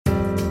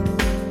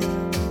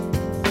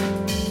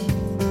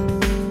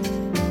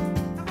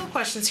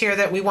questions here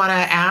that we want to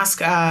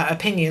ask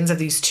opinions of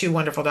these two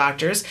wonderful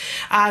doctors.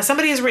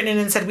 Somebody has written in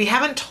and said, we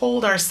haven't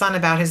told our son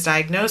about his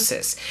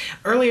diagnosis.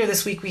 Earlier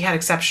this week, we had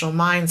Exceptional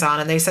Minds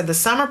on, and they said the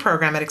summer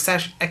program at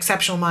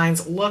Exceptional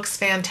Minds looks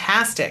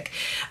fantastic.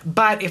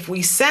 But if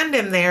we send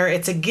him there,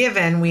 it's a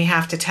given we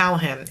have to tell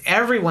him.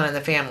 Everyone in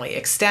the family,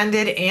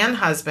 extended and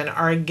husband,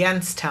 are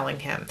against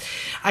telling him.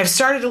 I've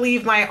started to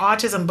leave my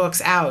autism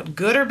books out.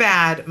 Good or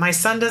bad, my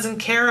son doesn't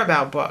care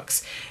about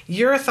books.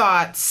 Your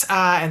thoughts,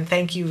 and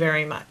thank you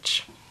very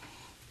much.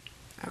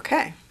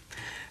 Okay.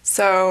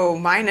 So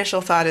my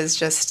initial thought is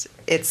just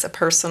it's a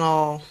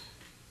personal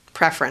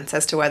preference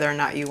as to whether or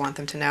not you want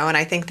them to know. And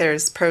I think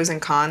there's pros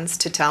and cons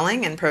to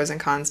telling and pros and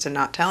cons to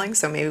not telling.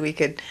 So maybe we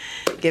could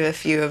give a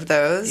few of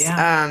those.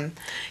 Yeah.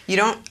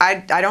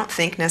 I don't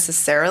think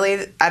necessarily,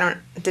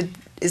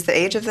 is the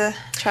age of the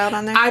child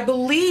on there? I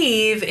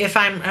believe, if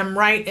I'm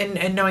right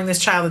in knowing this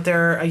child, that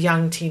they're a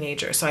young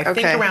teenager. So I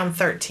think around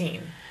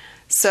 13.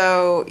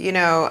 So,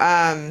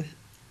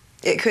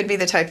 it could be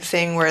the type of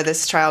thing where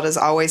this child has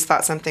always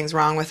thought something's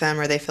wrong with them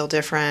or they feel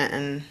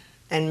different,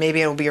 and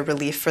maybe it'll be a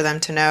relief for them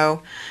to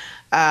know.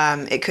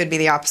 It could be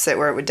the opposite,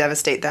 where it would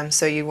devastate them.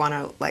 So you want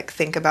to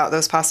think about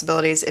those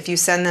possibilities. If you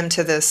send them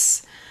to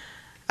this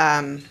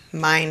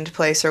mind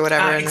place or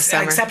whatever in the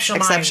summer,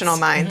 Exceptional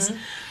Minds.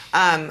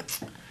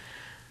 Mm-hmm.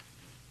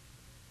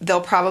 They'll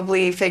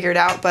probably figure it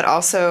out, but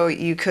also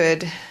you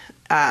could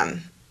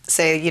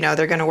say,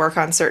 they're going to work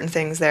on certain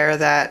things there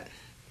that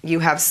you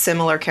have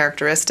similar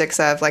characteristics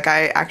of. Like,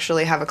 I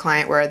actually have a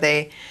client where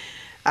they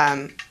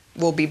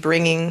will be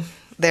bringing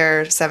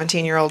their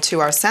 17-year-old to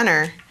our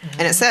center, mm-hmm.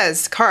 and it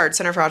says CARD,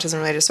 Center for Autism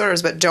Related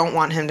Disorders, but don't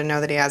want him to know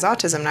that he has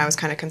autism, and I was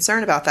kind of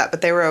concerned about that, but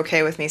they were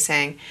okay with me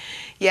saying,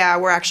 yeah,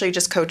 we're actually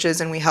just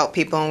coaches and we help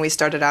people, and we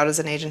started out as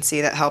an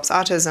agency that helps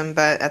autism,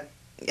 but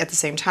at the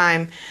same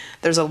time,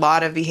 there's a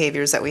lot of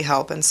behaviors that we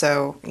help, and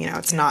so,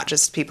 it's not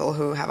just people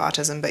who have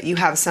autism, but you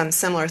have some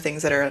similar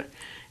things that are,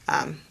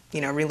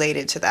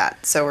 related to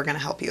that, so we're going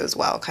to help you as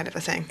well, kind of a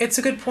thing. It's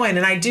a good point,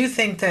 and I do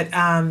think that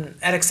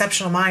at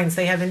Exceptional Minds,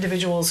 they have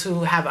individuals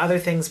who have other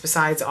things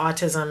besides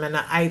autism, and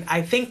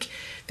I think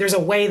there's a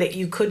way that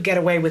you could get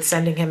away with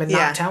sending him and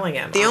not telling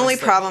him. The only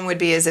problem would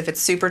be is if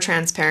it's super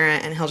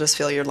transparent and he'll just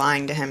feel you're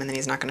lying to him, and then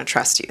he's not going to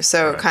trust you.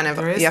 So kind of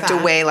you have to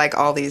weigh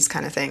all these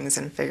kind of things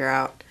and figure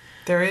out.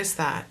 There is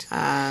that.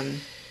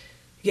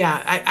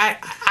 Yeah,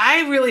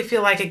 I really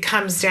feel like it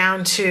comes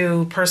down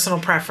to personal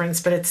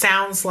preference, but it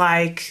sounds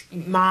like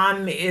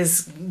Mom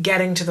is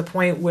getting to the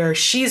point where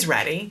she's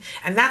ready,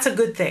 and that's a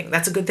good thing.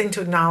 That's a good thing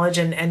to acknowledge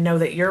and know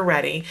that you're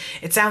ready.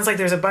 It sounds like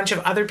there's a bunch of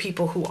other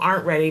people who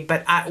aren't ready,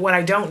 but what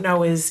I don't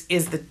know is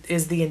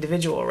the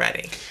individual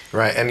ready.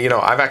 Right, and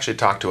I've actually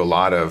talked to a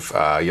lot of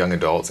young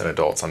adults and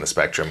adults on the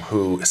spectrum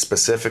who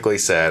specifically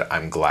said,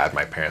 I'm glad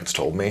my parents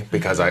told me,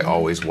 because I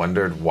always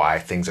wondered why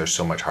things are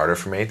so much harder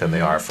for me than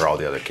they are for all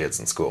the other kids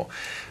in school.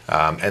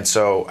 And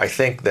so I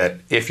think that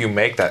if you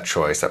make that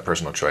choice, that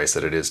personal choice,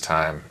 that it is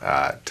time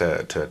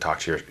to talk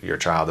to your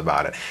child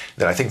about it,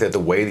 that I think that the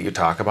way that you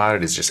talk about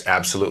it is just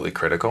absolutely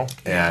critical.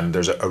 And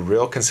there's a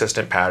real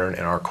consistent pattern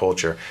in our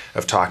culture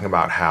of talking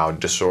about how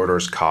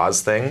disorders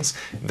cause things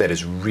that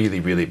is really,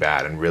 really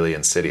bad and really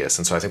insidious.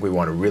 And so I think we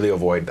want to really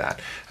avoid that.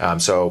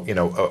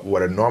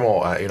 What a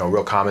normal,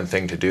 real common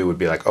thing to do would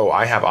be like, oh,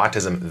 I have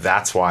autism,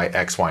 that's why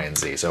X, Y, and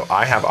Z. So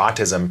I have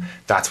autism,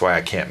 that's why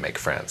I can't make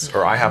friends.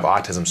 Or I have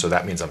autism, so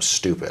that means I'm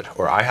stupid.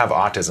 Or I have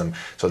autism,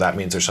 so that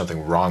means there's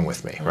something wrong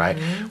with me, right?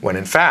 Mm-hmm. When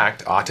in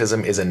fact,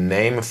 autism is a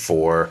name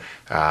for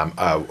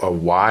a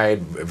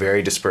wide,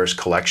 very dispersed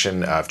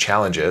collection of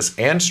challenges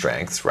and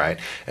strengths, right?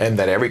 And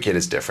that every kid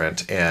is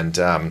different.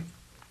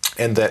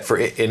 And that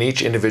in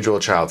each individual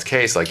child's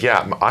case,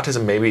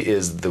 autism maybe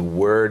is the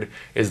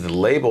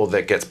label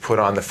that gets put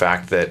on the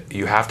fact that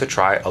you have to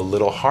try a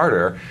little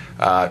harder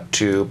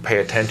to pay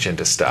attention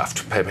to stuff,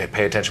 to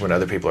pay attention when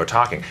other people are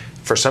talking.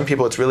 For some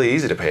people, it's really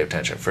easy to pay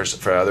attention.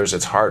 For others,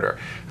 it's harder.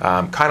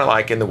 Kind of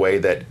like in the way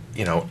that,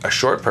 a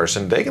short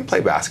person, they can play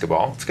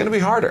basketball. It's going to be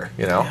harder,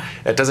 Yeah.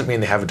 It doesn't mean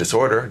they have a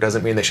disorder. It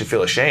doesn't mean they should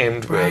feel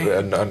ashamed, right.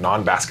 a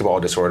non-basketball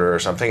disorder or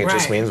something. It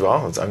just means,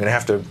 I'm going to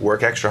have to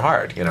work extra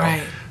hard,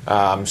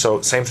 Right.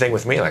 So same thing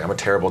with me. I'm a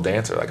terrible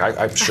dancer.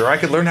 I'm sure I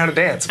could learn how to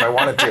dance if I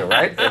wanted to,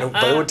 right? But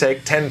it would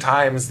take 10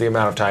 times the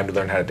amount of time to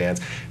learn how to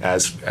dance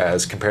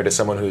as compared to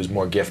someone who's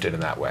more gifted in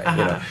that way.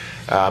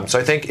 So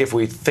I think if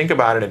we think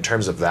about it in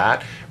terms of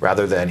that,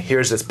 rather than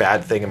here's this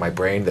bad thing in my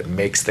brain that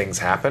makes things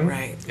happen,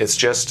 it's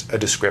just a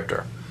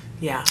descriptor.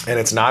 Yeah. And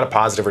it's not a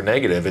positive or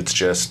negative, it's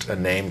just a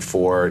name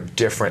for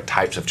different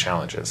types of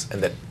challenges,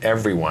 and that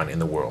everyone in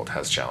the world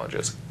has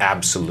challenges.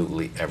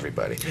 Absolutely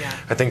everybody. Yeah.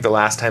 I think the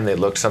last time they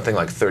looked, something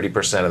like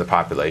 30% of the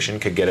population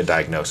could get a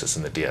diagnosis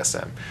in the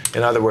DSM.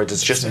 In other words,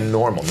 it's just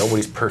normal.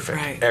 Nobody's perfect.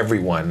 Right.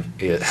 Everyone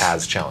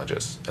has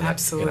challenges. And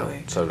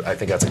absolutely. So I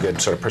think that's a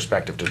good sort of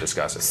perspective to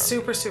discuss it from.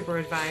 Super, super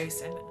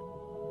advice. And